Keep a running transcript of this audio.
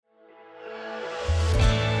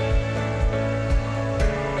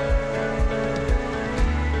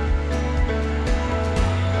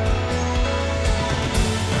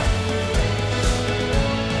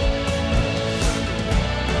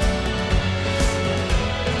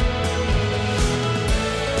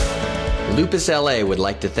Lupus LA would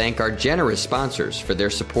like to thank our generous sponsors for their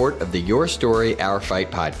support of the Your Story, Our Fight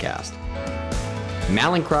podcast.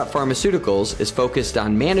 Mallinckrodt Pharmaceuticals is focused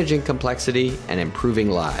on managing complexity and improving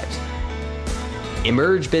lives.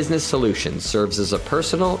 Emerge Business Solutions serves as a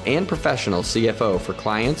personal and professional CFO for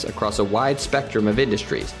clients across a wide spectrum of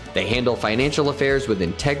industries. They handle financial affairs with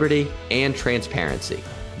integrity and transparency.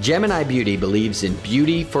 Gemini Beauty believes in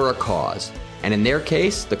beauty for a cause, and in their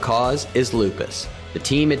case, the cause is lupus. The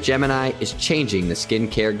team at Gemini is changing the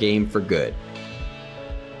skincare game for good.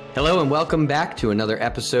 Hello and welcome back to another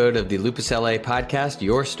episode of the Lupus LA podcast,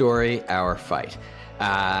 Your Story, Our Fight.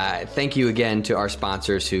 Thank you again to our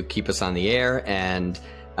sponsors who keep us on the air, and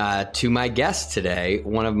to my guest today,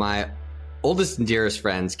 one of my oldest and dearest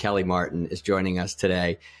friends, Kelly Martin, is joining us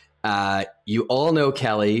today. You all know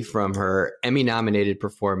Kelly from her Emmy-nominated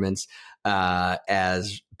performance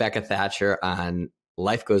as Becca Thatcher on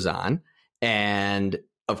Life Goes On, and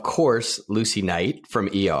of course, Lucy Knight from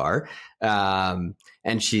ER. And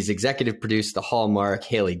she's executive produced the Hallmark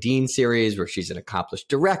Haley Dean series, where she's an accomplished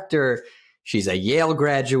director. She's a Yale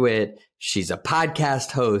graduate. She's a podcast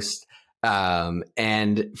host.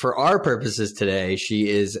 And for our purposes today, she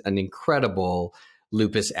is an incredible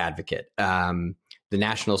lupus advocate, the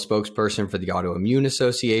national spokesperson for the Autoimmune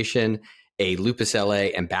Association, a Lupus LA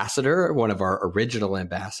ambassador, one of our original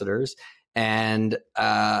ambassadors, and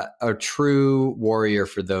a true warrior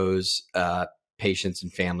for those patients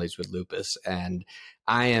and families with lupus. And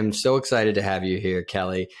I am so excited to have you here,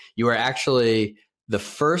 Kelly. You are actually the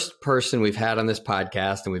first person we've had on this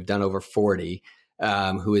podcast, and we've done over 40,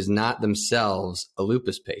 who is not themselves a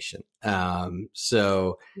lupus patient. We've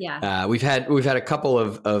had a couple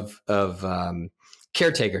of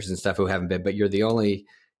caretakers and stuff who haven't been, but you're the only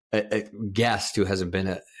guest who hasn't been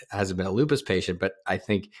a lupus patient. But I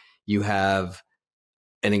think you have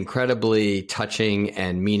an incredibly touching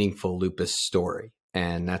and meaningful lupus story,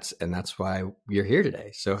 and that's why you're here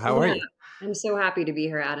today. So how are you? I'm so happy to be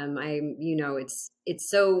here, Adam. It's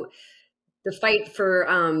so the fight for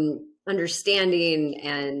understanding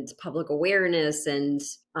and public awareness and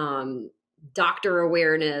doctor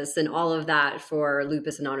awareness and all of that for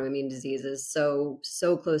lupus and autoimmune diseases so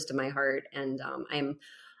close to my heart, and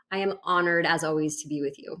I am honored as always to be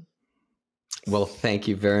with you. Well, thank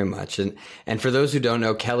you very much. And for those who don't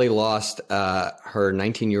know, Kelly lost her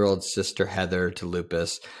 19-year-old sister, Heather, to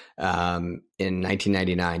lupus in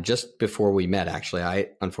 1999, just before we met, actually. I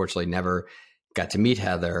unfortunately never got to meet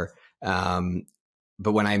Heather. But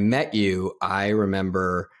when I met you, I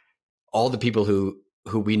remember all the people who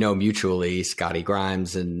we know mutually, Scotty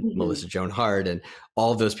Grimes and Melissa Joan Hart, and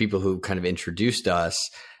all of those people who kind of introduced us,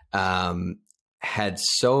 had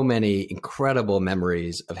so many incredible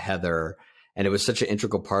memories of Heather. And it was such an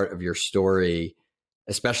integral part of your story,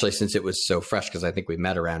 especially since it was so fresh, because I think we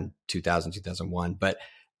met around 2000, 2001. But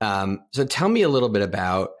so tell me a little bit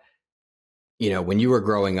about, when you were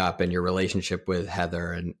growing up and your relationship with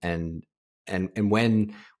Heather, and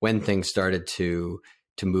when things started to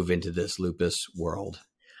move into this lupus world.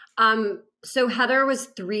 So Heather was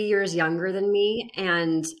 3 years younger than me,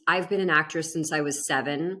 and I've been an actress since I was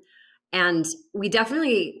 7. And we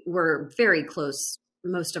definitely were very close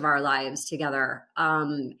most of our lives together.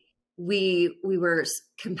 We were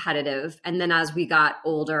competitive. And then as we got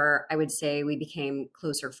older, I would say we became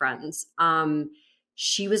closer friends.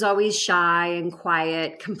 She was always shy and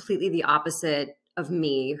quiet, completely the opposite of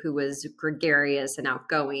me, who was gregarious and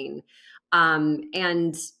outgoing. My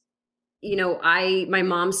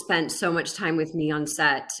mom spent so much time with me on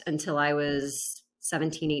set until I was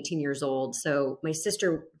 17, 18 years old. So my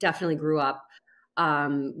sister definitely grew up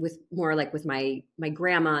with my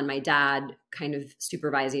grandma and my dad kind of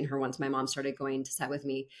supervising her once my mom started going to set with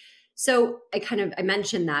me. So I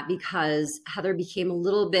mentioned that because Heather became a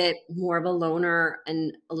little bit more of a loner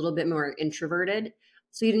and a little bit more introverted.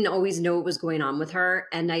 So you didn't always know what was going on with her.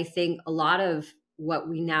 And I think a lot of what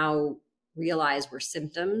we now realize were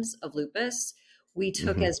symptoms of lupus, we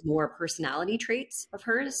took as more personality traits of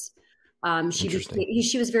hers. She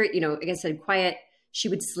was very, like I said, quiet. She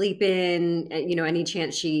would sleep in, any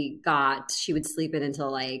chance she got, she would sleep in until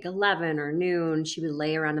like 11 or noon. She would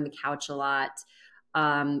lay around on the couch a lot,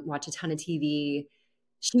 watch a ton of TV.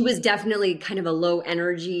 She was definitely kind of a low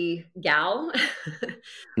energy gal.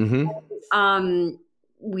 We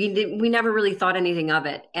never really thought anything of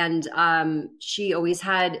it. And she always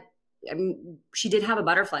had, she did have a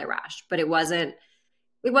butterfly rash, but it wasn't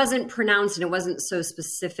pronounced, and it wasn't so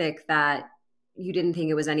specific that you didn't think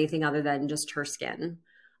it was anything other than just her skin.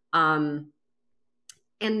 And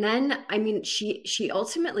then, she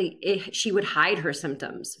ultimately, she would hide her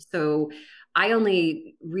symptoms. So I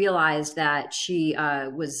only realized that she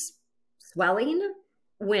was swelling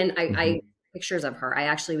when I pictures of her. I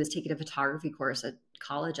actually was taking a photography course at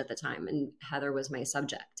college at the time, and Heather was my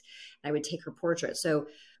subject. And I would take her portrait. So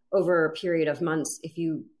over a period of months, if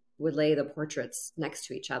you would lay the portraits next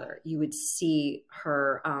to each other, you would see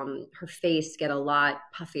her face get a lot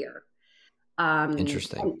puffier.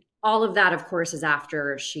 Interesting. All of that, of course, is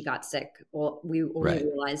after she got sick. Well, we only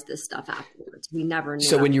realized this stuff afterwards. We never knew.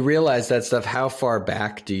 So when you realize that stuff, how far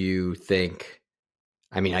back do you think?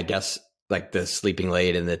 I mean, I guess like the sleeping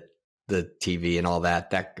late and the TV and all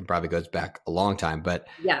that probably goes back a long time. But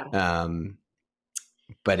yeah.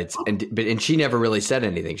 But and she never really said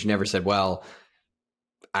anything. She never said, "Well,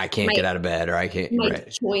 I can't get out of bed," or "I can't." My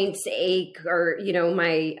joints ache, or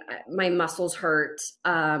my muscles hurt.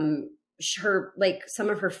 Her, like,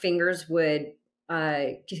 some of her fingers would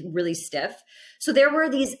get really stiff. So there were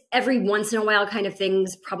these every once in a while kind of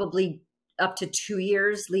things, probably up to 2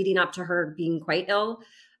 years leading up to her being quite ill,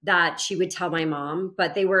 that she would tell my mom,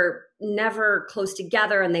 but they were never close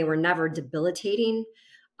together and they were never debilitating.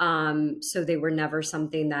 So they were never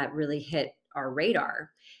something that really hit our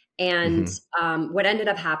radar. And what ended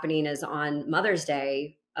up happening is on Mother's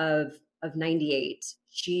Day of 98,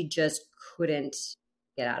 she just couldn't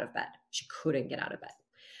get out of bed. She couldn't get out of bed.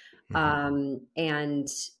 And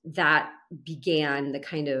that began the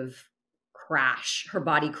kind of crash, her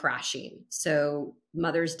body crashing. So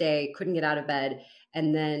Mother's Day, couldn't get out of bed.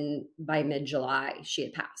 And then by mid-July, she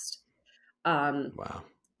had passed. Wow.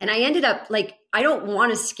 And I ended up, like, I don't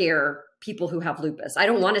want to scare people who have lupus. I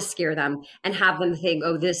don't want to scare them and have them think,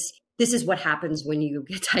 oh, this is what happens when you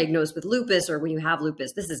get diagnosed with lupus or when you have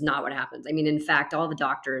lupus. This is not what happens. I mean, in fact, all the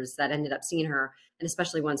doctors that ended up seeing her, and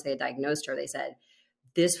especially once they had diagnosed her, they said,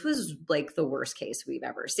 this was like the worst case we've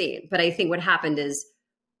ever seen. But I think what happened is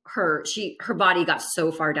her body got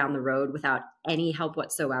so far down the road without any help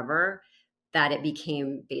whatsoever that it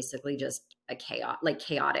became basically just a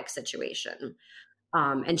chaotic situation.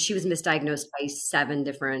 And she was misdiagnosed by 7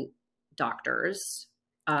 different doctors.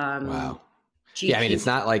 Wow. GP. Yeah, I mean, it's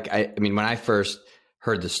not like, I mean, when I first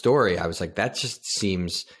heard the story, I was like, that just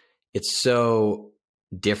seems, it's so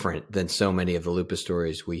different than so many of the lupus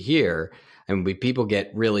stories we hear. And people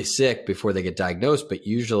get really sick before they get diagnosed, but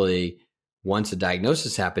usually once a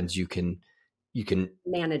diagnosis happens, you can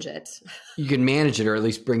manage it. You can manage it, or at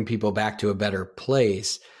least bring people back to a better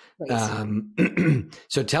place.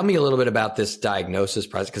 So tell me a little bit about this diagnosis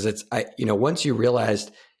process, because once you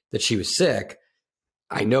realized that she was sick,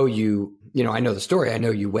 I know I know the story. I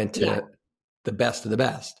know you went to the best of the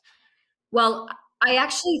best. Well, I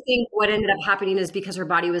actually think what ended up happening is because her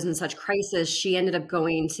body was in such crisis, she ended up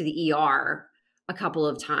going to the ER a couple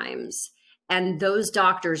of times. And those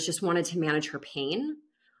doctors just wanted to manage her pain.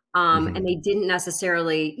 And they didn't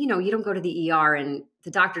necessarily, you don't go to the ER and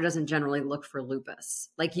the doctor doesn't generally look for lupus.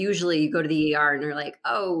 Like, usually you go to the ER and they're like,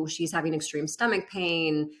 oh, she's having extreme stomach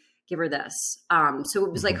pain, give her this. So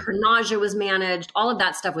it was like her nausea was managed. All of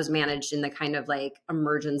that stuff was managed in the kind of like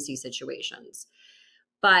emergency situations.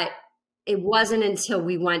 But it wasn't until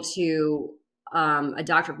we went to a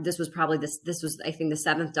doctor. This was I think the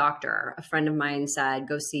 7th doctor. A friend of mine said,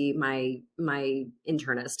 go see my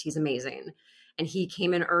internist. He's amazing. And he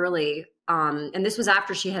came in early. And this was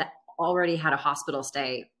after she had already had a hospital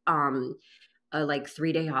stay, a like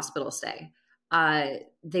 3-day hospital stay.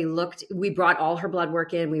 We brought all her blood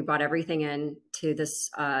work in. We brought everything in to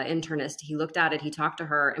this internist. He looked at it. He talked to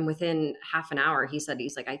her. And within half an hour, he's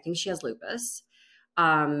like, I think she has lupus.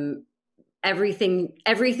 Everything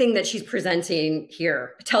that she's presenting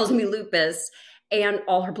here tells me lupus, and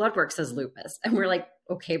all her blood work says lupus. And we're like,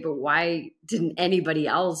 okay, but why didn't anybody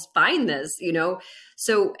else find this?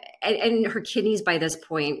 So, and her kidneys by this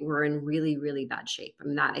point were in really, really bad shape. I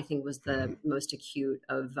mean, that I think was the most acute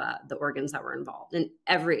of the organs that were involved, and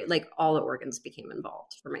all the organs became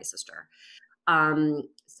involved for my sister.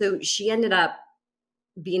 So she ended up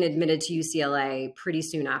being admitted to UCLA pretty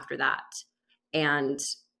soon after that. And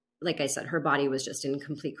like I said, her body was just in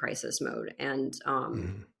complete crisis mode. And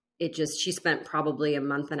she spent probably a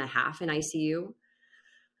month and a half in ICU.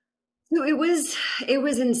 So it was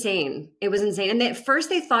insane. It was insane. And at first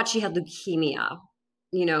they thought she had leukemia.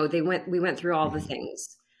 We went through all the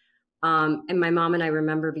things. And my mom and I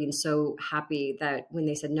remember being so happy that when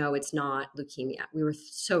they said, no, it's not leukemia, we were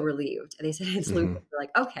so relieved. And they said, it's lupus. We're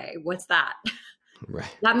like, okay, what's that? Right.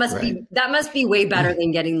 That must be way better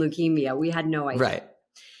than getting leukemia. We had no idea.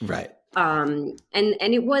 Right. And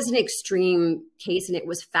it was an extreme case, and it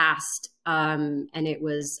was fast. And it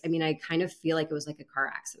was, I kind of feel like it was like a car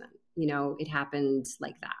accident. It happened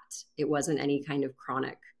like that. It wasn't any kind of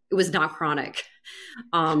chronic. It was not chronic.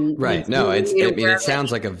 Right. No, it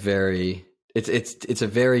sounds like a very It's a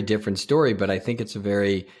very different story, but I think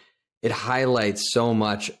it highlights so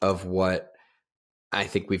much of what I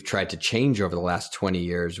think we've tried to change over the last 20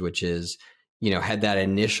 years, which is, had that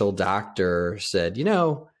initial doctor said,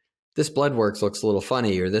 this blood work looks a little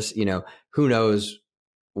funny, or this, who knows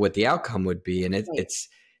what the outcome would be. And it's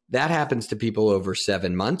that happens to people over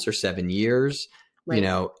 7 months or 7 years,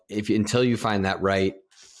 Right. Until you find that right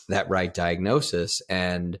diagnosis.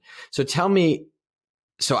 And so tell me,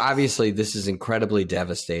 so obviously this is incredibly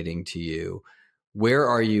devastating to you. Where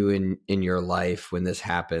are you in your life when this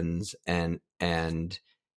happens, and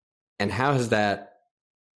how has that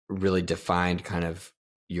really defined kind of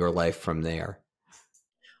your life from there?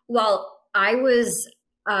 Well, I was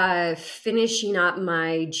finishing up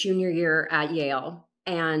my junior year at Yale,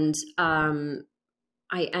 and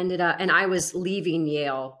I ended up, and I was leaving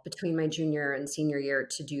Yale between my junior and senior year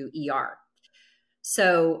to do ER.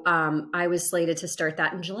 So I was slated to start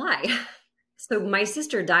that in July. So my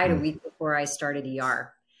sister died a week before I started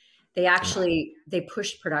ER. They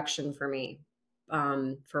pushed production for me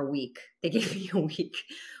for a week. They gave me a week,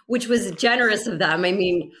 which was generous of them. I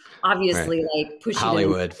mean, obviously, like pushing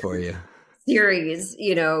Hollywood for you series,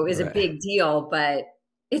 is a big deal, but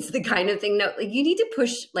it's the kind of thing that like you need to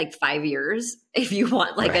push like 5 years if you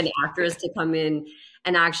want like an actress to come in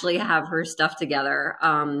and actually have her stuff together.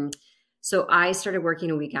 So I started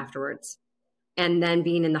working a week afterwards, and then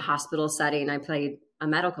being in the hospital setting, I played a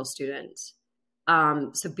medical student.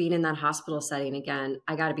 So being in that hospital setting again,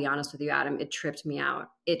 I got to be honest with you, Adam, it tripped me out.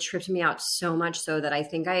 It tripped me out so much so that I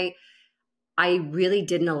think I really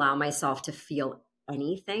didn't allow myself to feel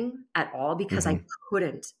anything at all, because I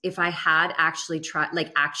couldn't. If I had actually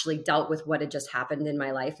actually dealt with what had just happened in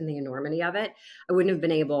my life and the enormity of it, I wouldn't have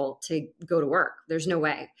been able to go to work. There's no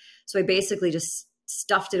way. So I basically just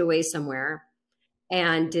stuffed it away somewhere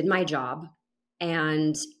and did my job.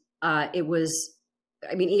 And ER was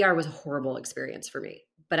a horrible experience for me,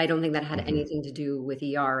 but I don't think that had anything to do with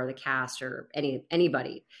ER or the cast or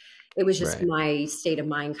anybody. It was just my state of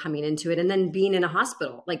mind coming into it. And then being in a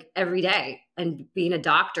hospital like every day and being a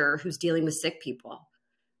doctor who's dealing with sick people,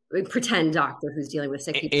 pretend doctor who's dealing with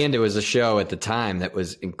sick people. And it was a show at the time that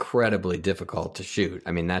was incredibly difficult to shoot.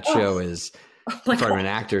 I mean, that show is from an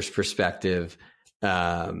actor's perspective,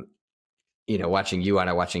 watching you on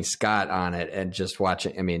it, watching Scott on it, and just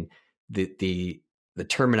watching, I mean, the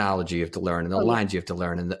terminology you have to learn and the lines you have to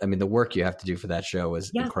learn. And the work you have to do for that show was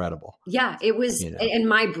incredible. Yeah, it was. And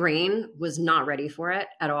my brain was not ready for it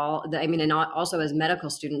at all. And also as a medical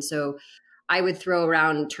student. So I would throw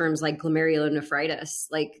around terms like glomerulonephritis,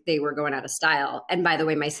 like they were going out of style. And by the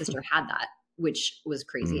way, my sister had that, which was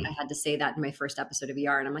crazy. I had to say that in my first episode of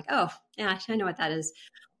ER. And I'm like, oh yeah, I know what that is.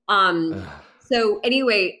 So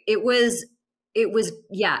anyway, it was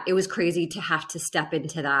crazy to have to step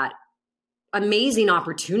into that amazing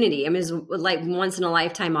opportunity. I mean, it was like once in a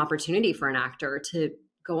lifetime opportunity for an actor to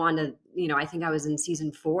go on to, I think I was in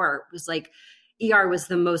season 4. It was like ER was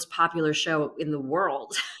the most popular show in the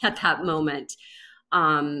world at that moment.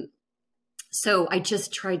 So I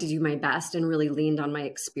just tried to do my best and really leaned on my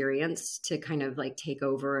experience to kind of like take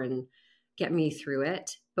over and get me through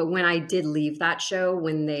it. But when I did leave that show,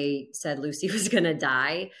 when they said Lucy was going to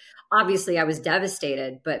die, obviously I was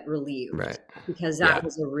devastated, but relieved, because that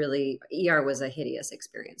was ER was a hideous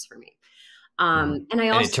experience for me. And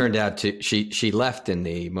it turned out she left in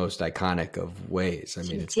the most iconic of ways. I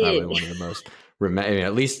mean, it's probably one of the most,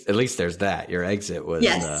 at least there's that. Your exit was,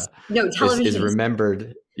 television is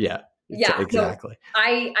remembered. Yeah. Yeah, exactly. So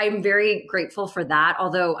I'm very grateful for that.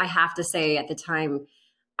 Although I have to say at the time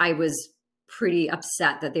I was pretty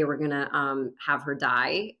upset that they were going to have her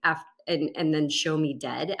die and then show me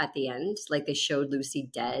dead at the end. Like they showed Lucy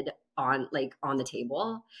dead on the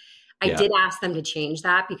table. I did ask them to change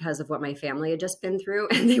that because of what my family had just been through,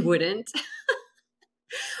 and they wouldn't.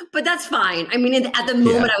 But that's fine. I mean, at the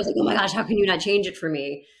moment I was like, oh my gosh, how can you not change it for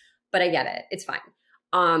me? But I get it. It's fine.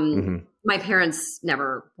 My parents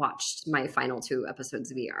never watched my final 2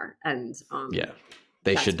 episodes of ER, and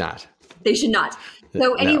they should not. They should not.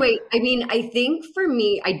 So anyway, I think for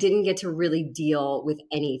me, I didn't get to really deal with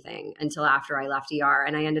anything until after I left ER,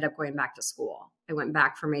 and I ended up going back to school. I went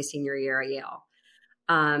back for my senior year at Yale.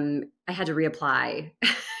 I had to reapply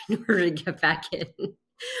in order to get back in,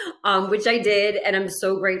 which I did, and I'm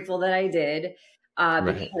so grateful that I did,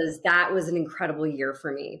 because that was an incredible year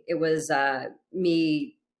for me. It was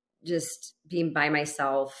me just being by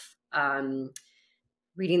myself,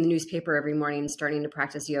 reading the newspaper every morning, starting to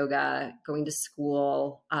practice yoga, going to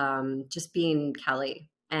school, just being Kelly.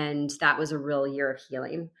 And that was a real year of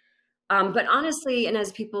healing. But honestly, and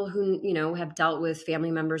as people who, have dealt with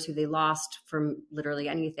family members who they lost from literally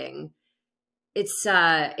anything, It's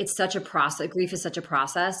such a process. Grief is such a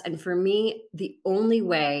process. And for me, the only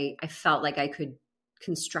way I felt like I could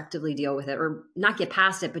constructively deal with it, or not get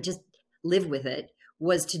past it, but just live with it,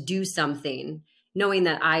 was to do something. Knowing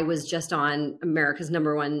that I was just on America's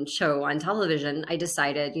 #1 show on television, I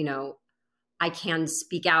decided, I can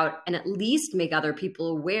speak out and at least make other people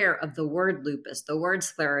aware of the word lupus, the word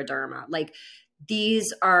scleroderma. Like,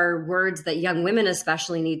 these are words that young women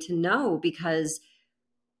especially need to know, because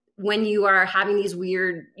when you are having these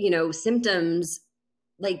weird, symptoms,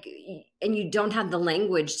 like, and you don't have the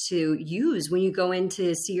language to use when you go in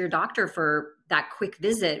to see your doctor for that quick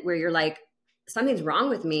visit where you're like, something's wrong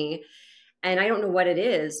with me and I don't know what it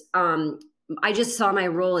is. I just saw my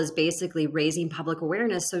role as basically raising public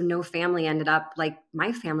awareness, so no family ended up like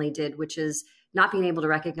my family did, which is not being able to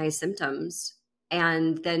recognize symptoms.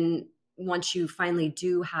 And then once you finally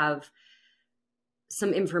do have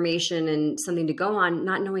some information and something to go on,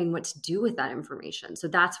 not knowing what to do with that information. So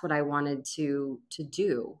that's what I wanted to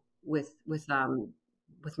do with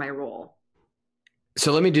my role.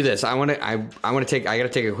 So let me do this. I got to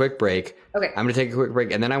take a quick break. Okay. I'm going to take a quick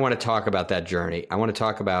break, and then I want to talk about that journey. I want to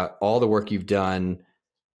talk about all the work you've done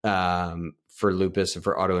for lupus and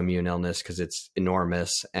for autoimmune illness, because it's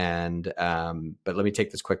enormous. And but let me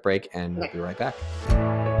take this quick break, and we'll be right back.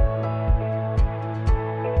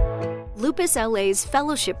 Lupus LA's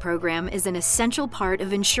fellowship program is an essential part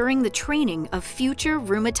of ensuring the training of future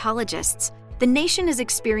rheumatologists. The nation is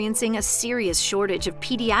experiencing a serious shortage of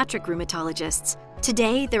pediatric rheumatologists.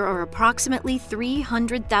 Today, there are approximately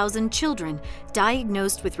 300,000 children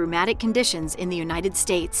diagnosed with rheumatic conditions in the United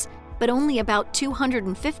States, but only about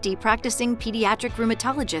 250 practicing pediatric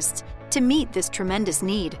rheumatologists to meet this tremendous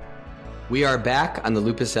need. We are back on the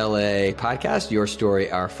Lupus LA podcast, Your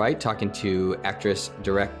Story, Our Fight, talking to actress,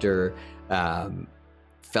 director,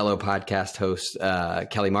 fellow podcast host,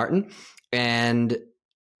 Kelly Martin. And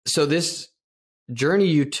so this journey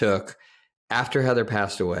you took after Heather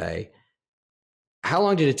passed away, how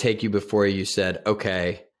long did it take you before you said,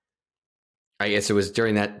 okay, I guess it was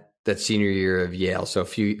during that senior year of Yale, so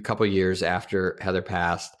a couple of years after Heather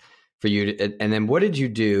passed, for you to, and then what did you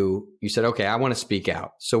do? You said, okay, I want to speak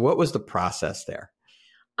out. So what was the process there?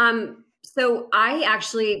 So I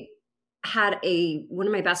actually had one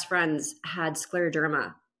of my best friends had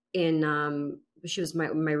scleroderma she was my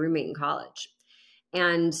roommate in college.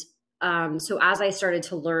 And so as I started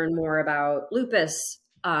to learn more about lupus,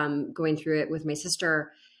 going through it with my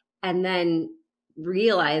sister, and then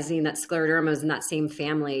realizing that scleroderma is in that same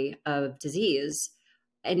family of disease,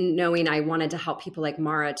 and knowing I wanted to help people like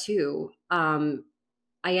Mara too, I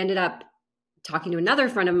ended up talking to another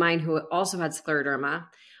friend of mine who also had scleroderma,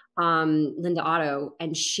 Linda Otto,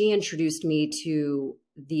 and she introduced me to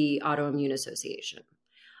the Autoimmune Association,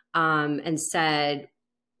 and said,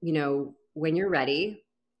 when you're ready,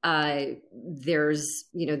 there's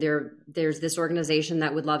this organization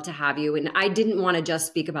that would love to have you. And I didn't want to just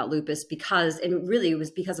speak about lupus and really it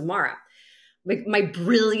was because of Mara, my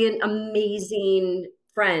brilliant, amazing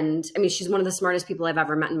friend. I mean, she's one of the smartest people I've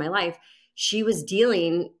ever met in my life. She was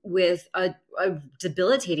dealing with a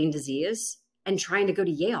debilitating disease and trying to go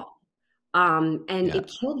to Yale.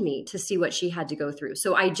 It killed me to see what she had to go through.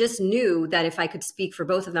 So I just knew that if I could speak for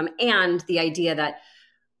both of them, and the idea that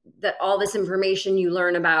all this information you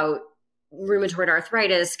learn about rheumatoid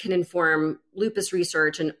arthritis can inform lupus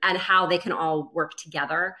research and how they can all work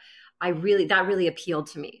together, that really appealed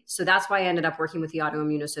to me. So that's why I ended up working with the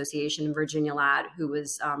Autoimmune Association. Virginia Ladd, who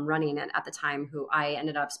was running it at the time, who I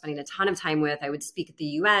ended up spending a ton of time with. I would speak at the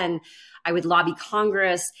UN. I would lobby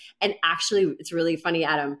Congress. And actually, it's really funny,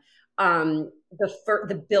 Adam,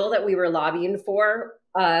 the bill that we were lobbying for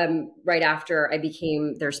right after I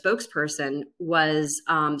became their spokesperson was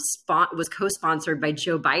co-sponsored by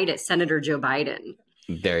Senator Joe Biden.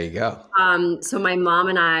 There you go. So my mom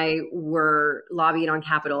and I were lobbying on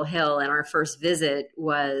Capitol Hill, and our first visit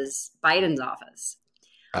was Biden's office.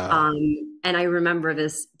 And I remember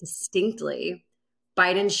this distinctly.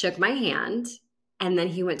 Biden shook my hand, and then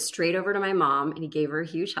he went straight over to my mom and he gave her a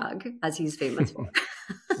huge hug, as he's famous for.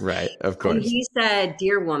 Right, of course. And he said,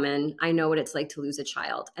 "Dear woman, I know what it's like to lose a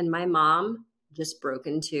child." And my mom just broke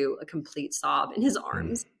into a complete sob in his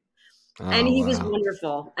arms. And he was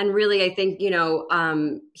wonderful. And really, I think, he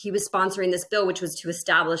was sponsoring this bill, which was to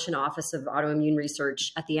establish an Office of Autoimmune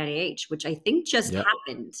Research at the NIH, which I think just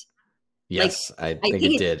happened. Yes, I think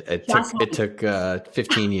it did. It took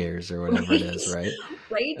 15 years or whatever it is, right?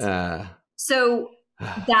 Right. So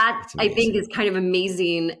that I think is kind of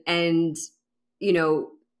amazing. And,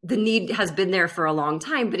 the need has been there for a long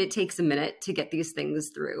time, but it takes a minute to get these things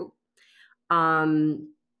through.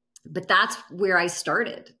 but that's where I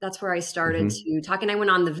started. That's where I started Mm-hmm. to talk. And I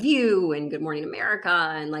went on The View and Good Morning America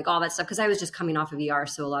and like all that stuff, because I was just coming off of ER.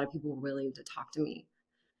 So a lot of people were willing to talk to me.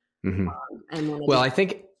 Mm-hmm. And wanted Well, to I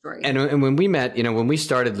think, story. and when we met, when we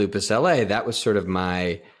started Lupus LA, that was sort of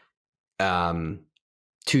my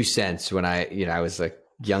 2 cents when I was a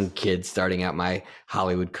young kid starting out my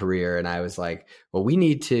Hollywood career. And I was like, well, we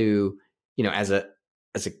need to, as a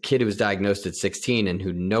kid who was diagnosed at 16 and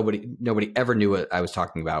who nobody ever knew what I was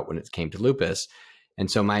talking about when it came to lupus.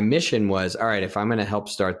 And so my mission was, all right, if I'm going to help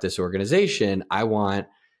start this organization, I want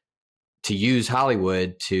to use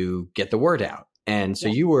Hollywood to get the word out. And so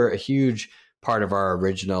you were a huge part of our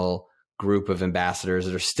original group of ambassadors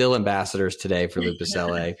that are still ambassadors today for Lupus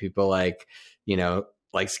LA. People like,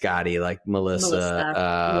 like Scotty, like Melissa.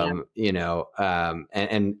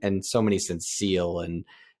 And so many since Seal and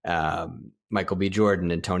Michael B.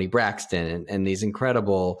 Jordan and Tony Braxton and these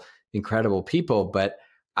incredible people. But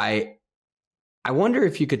I wonder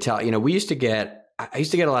if you could tell, I used to get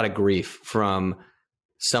a lot of grief from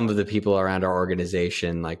some of the people around our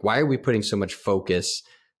organization. Like, why are we putting so much focus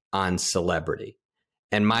on celebrity?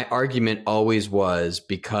 And my argument always was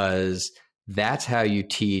because that's how you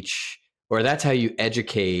teach, or that's how you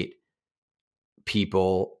educate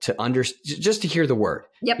people to just to hear the word.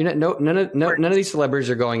 Yep. None of these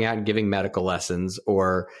celebrities are going out and giving medical lessons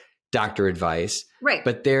or doctor advice, right?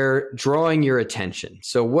 But they're drawing your attention.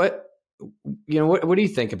 So what do you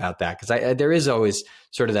think about that? Because there is always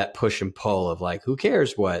sort of that push and pull of like, who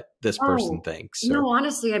cares what this person thinks? No,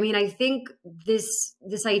 honestly, I mean, I think this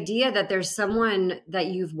idea that there's someone that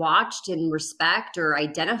you've watched and respect or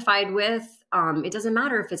identified with, it doesn't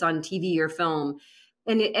matter if it's on TV or film.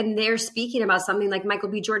 And they're speaking about something like Michael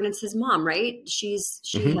B. Jordan. It's his mom, right? She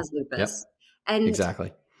has lupus. Yep. And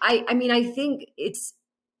exactly. I mean, I think it's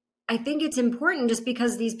important just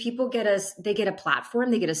because these people get a platform,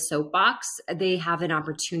 they get a soapbox, they have an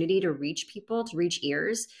opportunity to reach people, to reach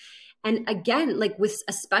ears. And again,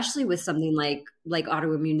 especially with something like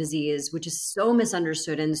autoimmune disease, which is so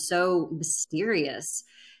misunderstood and so mysterious,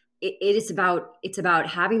 it's about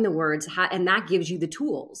having the words, and that gives you the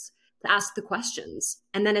tools to ask the questions.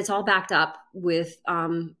 And then it's all backed up with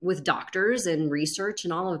doctors and research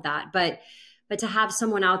and all of that. But to have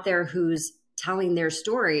someone out there who's telling their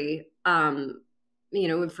story,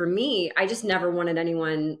 for me, I just never wanted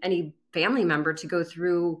any family member to go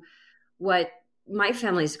through what my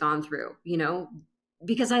family's gone through,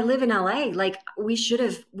 because I live in LA. Like we should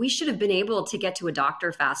have been able to get to a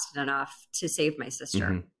doctor fast enough to save my sister.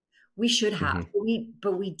 Mm-hmm. We should have,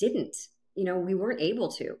 but we didn't. We weren't able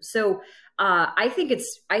to. So I think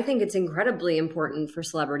it's incredibly important for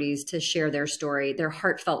celebrities to share their story, their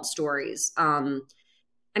heartfelt stories.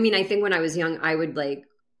 I mean, I think when I was young,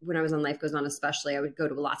 when I was on Life Goes On, especially, I would go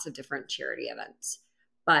to lots of different charity events.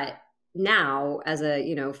 But now, as a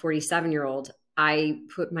 47-year-old, I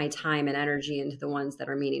put my time and energy into the ones that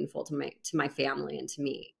are meaningful to my family and to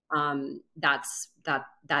me. That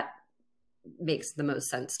makes the most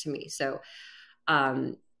sense to me. So,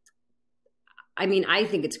 I mean, I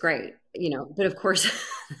think it's great, but of course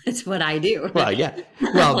it's what I do. Well, yeah.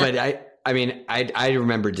 Well, but I mean, I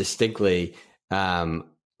remember distinctly,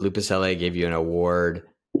 Lupus LA gave you an award,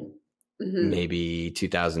 maybe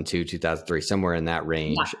 2002, 2003, somewhere in that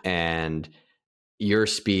range. Yeah. And your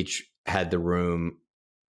speech had the room,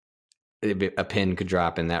 a pin could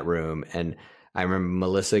drop in that room. And I remember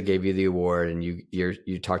Melissa gave you the award and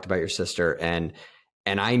you talked about your sister. And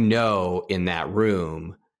I know in that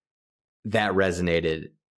room that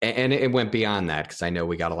resonated, and it went beyond that because I know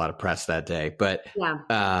we got a lot of press that day, but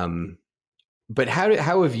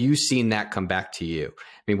how have you seen that come back to you?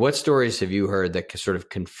 I mean, what stories have you heard that sort of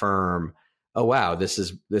confirm, oh, wow,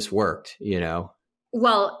 this worked,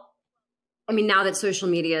 Well, I mean, now that social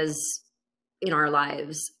media is in our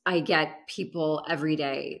lives, I get people every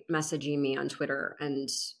day messaging me on Twitter and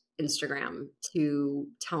Instagram to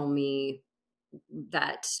tell me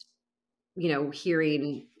that,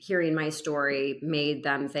 hearing my story made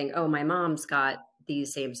them think, oh, my mom's got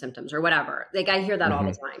these same symptoms or whatever. Like I hear that all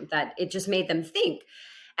the time, that it just made them think.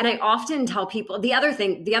 And I often tell people the other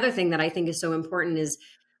thing that I think is so important is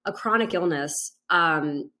a chronic illness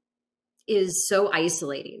is so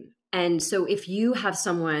isolating. And so if you have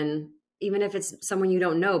someone, even if it's someone you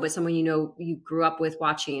don't know, but someone you grew up with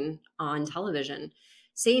watching on television,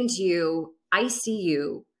 saying to you, I see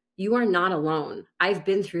you, you are not alone. I've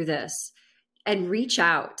been through this. And reach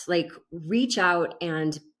out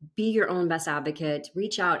and be your own best advocate.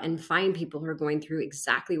 Reach out and find people who are going through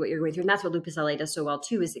exactly what you're going through. And that's what Lupus LA does so well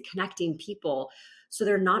too, is it connecting people so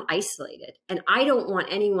they're not isolated. And I don't want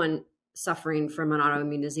anyone suffering from an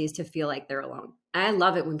autoimmune disease to feel like they're alone. I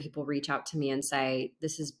love it when people reach out to me and say,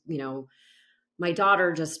 this is, my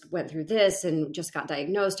daughter just went through this and just got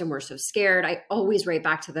diagnosed and we're so scared. I always write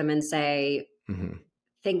back to them and say,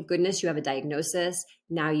 thank goodness you have a diagnosis.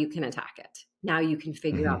 Now you can attack it. Now you can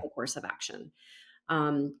figure out the course of action.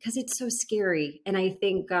 Because it's so scary. And I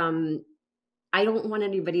think I don't want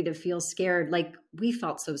anybody to feel scared like we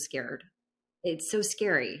felt so scared. It's so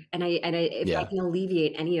scary. And if I can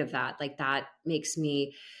alleviate any of that, like that makes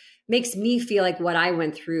me feel like what I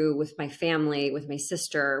went through with my family, with my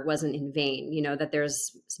sister wasn't in vain, that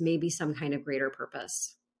there's maybe some kind of greater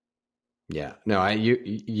purpose. Yeah, no,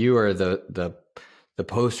 you are the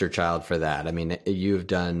poster child for that. I mean, you've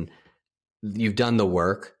done the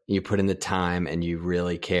work, you put in the time, and you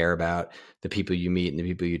really care about the people you meet and the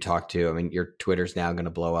people you talk to. I mean, your Twitter's now going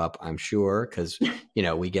to blow up, I'm sure, because,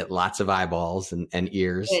 we get lots of eyeballs and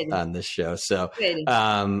ears on this show. So,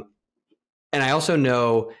 and I also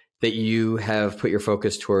know that you have put your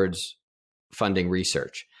focus towards funding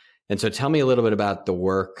research. And so tell me a little bit about the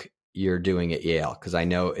work you're doing at Yale, because I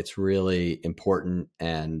know it's really important,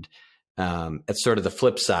 and it's sort of the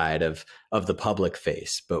flip side of the public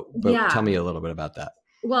face, but tell me a little bit about that.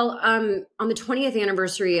 Well, on the 20th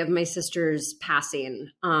anniversary of my sister's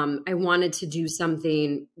passing, I wanted to do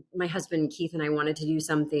something, my husband, Keith, and I wanted to do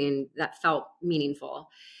something that felt meaningful.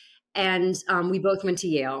 And we both went to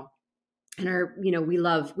Yale, and we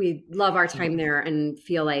love our time there and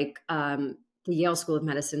feel like the Yale School of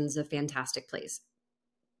Medicine is a fantastic place.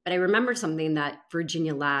 But I remember something that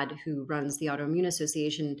Virginia Ladd, who runs the Autoimmune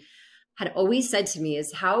Association, had always said to me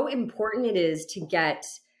is how important it is to get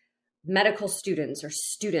medical students or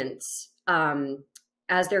students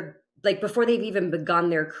as they're like before they've even begun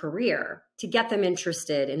their career, to get them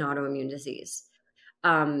interested in autoimmune disease,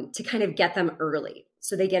 to kind of get them early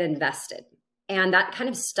so they get invested. And that kind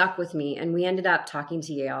of stuck with me. And we ended up talking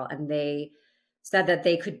to Yale, and they said that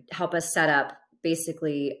they could help us set up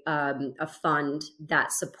basically a fund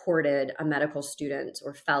that supported a medical student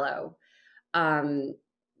or fellow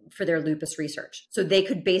for their lupus research. So they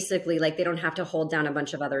could basically, like, they don't have to hold down a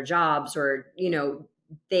bunch of other jobs or,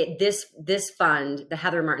 this fund, the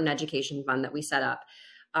Heather Martin Education Fund that we set up,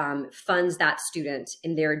 funds that student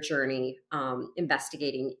in their journey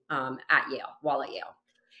investigating at Yale,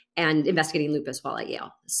 and investigating lupus while at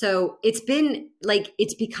Yale. So it's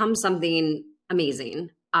become something amazing.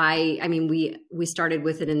 I mean, we started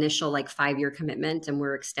with an initial 5-year commitment, and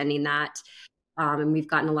we're extending that. And we've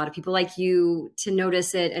gotten a lot of people like you to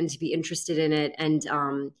notice it and to be interested in it. And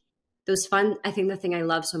those funds, I think the thing I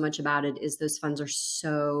love so much about it is those funds are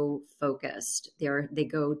so focused. They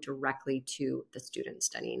go directly to the students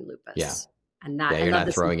studying lupus. Yeah. And that you're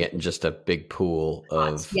not throwing it in just a big pool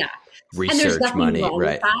of research and money,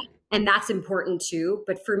 right? And that's important too.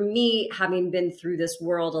 But for me, having been through this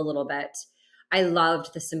world a little bit, I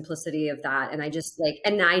loved the simplicity of that. And I just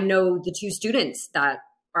and I know the 2 students that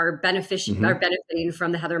are benefiting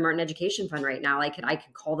from the Heather Martin Education Fund right now. I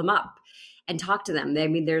could call them up and talk to them. I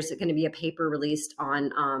mean, there's going to be a paper released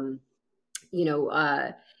on,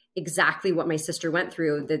 exactly what my sister went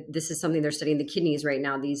through. That this is something they're studying the kidneys right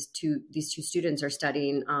now. These two students are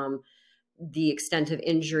studying the extent of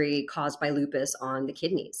injury caused by lupus on the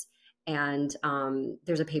kidneys. And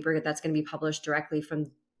there's a paper that's going to be published directly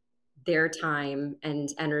from their time and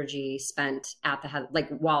energy spent at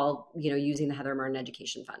while using the Heather Martin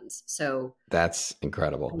Education funds. So that's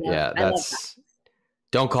incredible. That's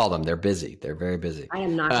don't call them. They're busy. They're very busy. I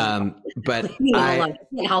am not. But I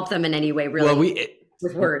can't help them in any way. Really,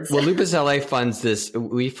 with words. Well, Lupus LA funds this.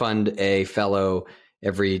 We fund a fellow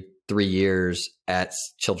every 3 years at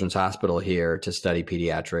Children's Hospital here to study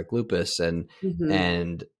pediatric lupus, and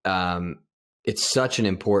it's such an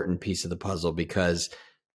important piece of the puzzle because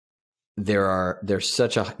there's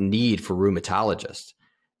such a need for rheumatologists,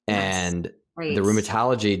 and the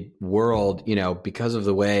rheumatology world, because of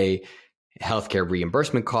the way healthcare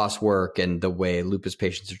reimbursement costs work and the way lupus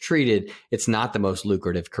patients are treated, it's not the most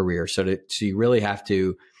lucrative career. So you really have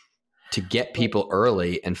to get people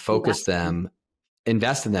early and focus them,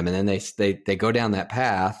 invest in them, and then they go down that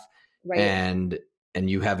path, and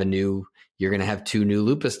you have you're going to have 2 new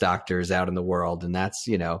lupus doctors out in the world, and that's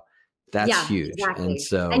huge. Exactly. And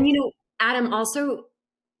so, Adam, also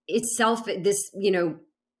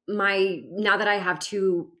now that I have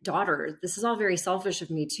 2 daughters, this is all very selfish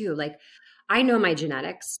of me too. I know my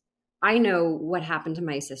genetics. I know what happened to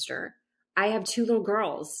my sister. I have 2 little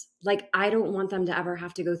girls. I don't want them to ever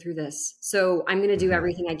have to go through this. So I'm going to do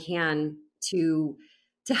everything I can to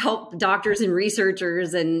help doctors and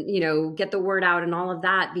researchers and, get the word out and all of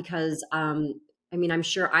that, because, I'm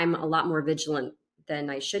sure I'm a lot more vigilant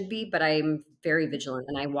than I should be, but I'm very vigilant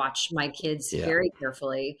and I watch my kids Yeah. very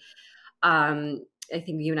carefully. I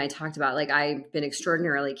think you and I talked about, like, I've been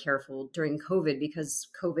extraordinarily careful during COVID because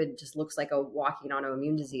COVID just looks like a walking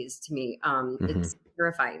autoimmune disease to me. It's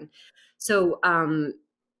terrifying. So I'm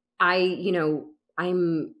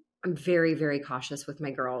very, very cautious with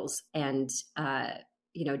my girls and,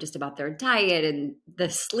 just about their diet and the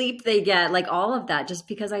sleep they get, like all of that, just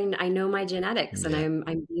because I know my genetics and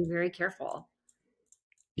I'm being very careful.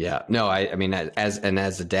 Yeah, no, I mean,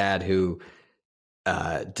 as a dad who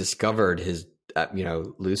discovered his,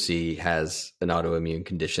 Lucy has an autoimmune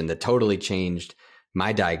condition that totally changed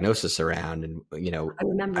my diagnosis around. And, I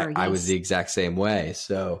remember, I was the exact same way.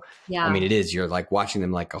 So, yeah, I mean, it is, you're like watching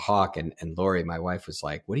them like a hawk. And Lori, my wife, was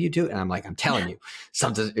like, what do you do? And I'm like, I'm telling you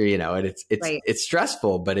something, and it's right. It's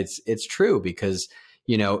stressful, but it's true because,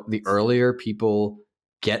 the earlier people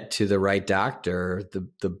get to the right doctor,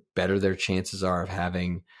 the better their chances are of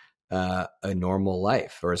having a normal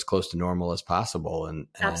life, or as close to normal as possible, and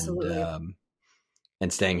absolutely,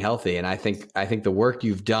 and staying healthy. And I think the work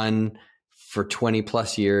you've done for 20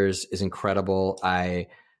 plus years is incredible. I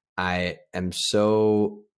am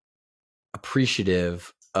so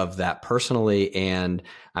appreciative of that personally and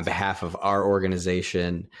on behalf of our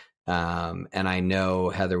organization. And I know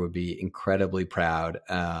Heather would be incredibly proud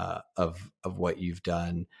of what you've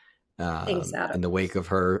done Thanks, Adam. in the wake of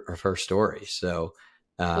her story. So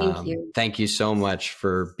thank you so much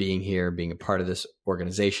for being here, being a part of this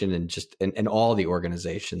organization, and all the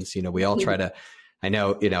organizations. We all try to. I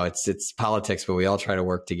know, it's politics, but we all try to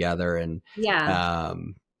work together, and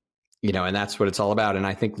and that's what it's all about. And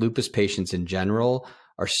I think lupus patients in general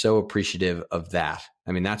are so appreciative of that.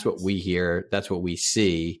 I mean, that's what we hear, that's what we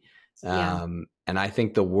see, and I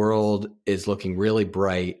think the world is looking really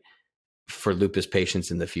bright for lupus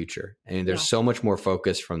patients in the future. I mean, there's so much more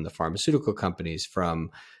focus from the pharmaceutical companies,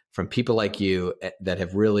 from people like you that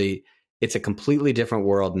have really, it's a completely different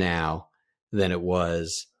world now than it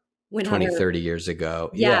was when 20, Heather, 30 years ago.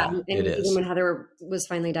 Yeah, and it is. Even when Heather was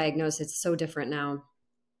finally diagnosed, it's so different now.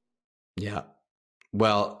 Yeah.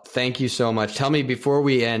 Well, thank you so much. Tell me, before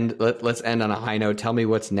we end, let's end on a high note. Tell me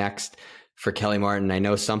what's next for Kelly Martin. I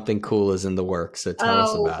know something cool is in the works, so tell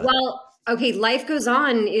us about it. Well, okay, Life Goes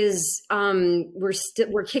On is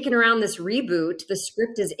we're kicking around this reboot. The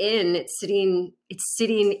script is in. It's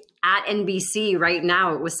sitting at NBC right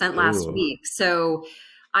now. It was sent last week, so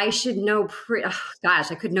I should know.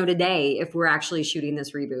 I could know today if we're actually shooting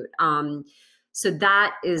this reboot. So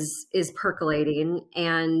that is percolating,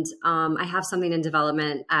 and I have something in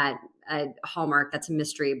development at Hallmark that's a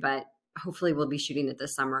mystery, but hopefully we'll be shooting it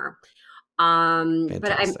this summer.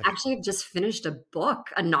 But I've just finished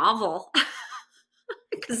a novel.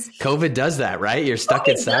 COVID does that, right? You're stuck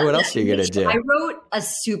inside. What else are you going to do? I wrote a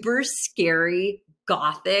super scary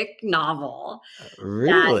Gothic novel.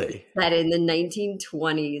 Really? That in the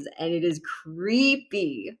 1920s, and it is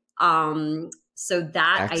creepy. So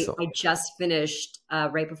that I just finished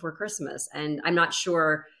right before Christmas, and I'm not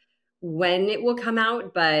sure when it will come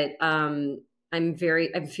out, but I'm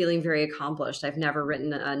feeling very accomplished. I've never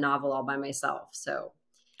written a novel all by myself. So,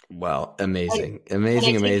 well, amazing.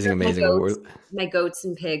 My goats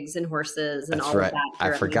and pigs and horses and all of that.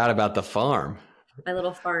 I forgot about the farm. My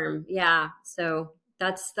little farm. Yeah. So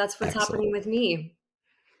that's what's happening with me.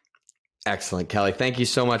 Excellent, Kelly. Thank you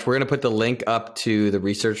so much. We're going to put the link up to the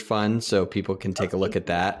research fund so people can take a look at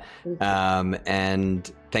that.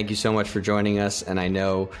 And thank you so much for joining us. And I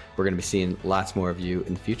know we're going to be seeing lots more of you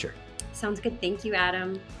in the future. Sounds good. Thank you,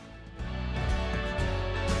 Adam.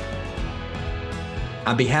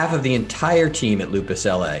 On behalf of the entire team at Lupus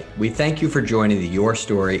LA, we thank you for joining the Your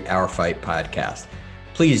Story, Our Fight podcast.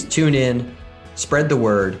 Please tune in, spread the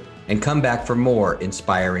word, and come back for more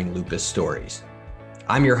inspiring lupus stories.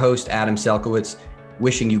 I'm your host, Adam Selkowitz,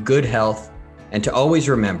 wishing you good health, and to always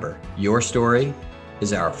remember, your story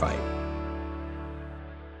is our fight.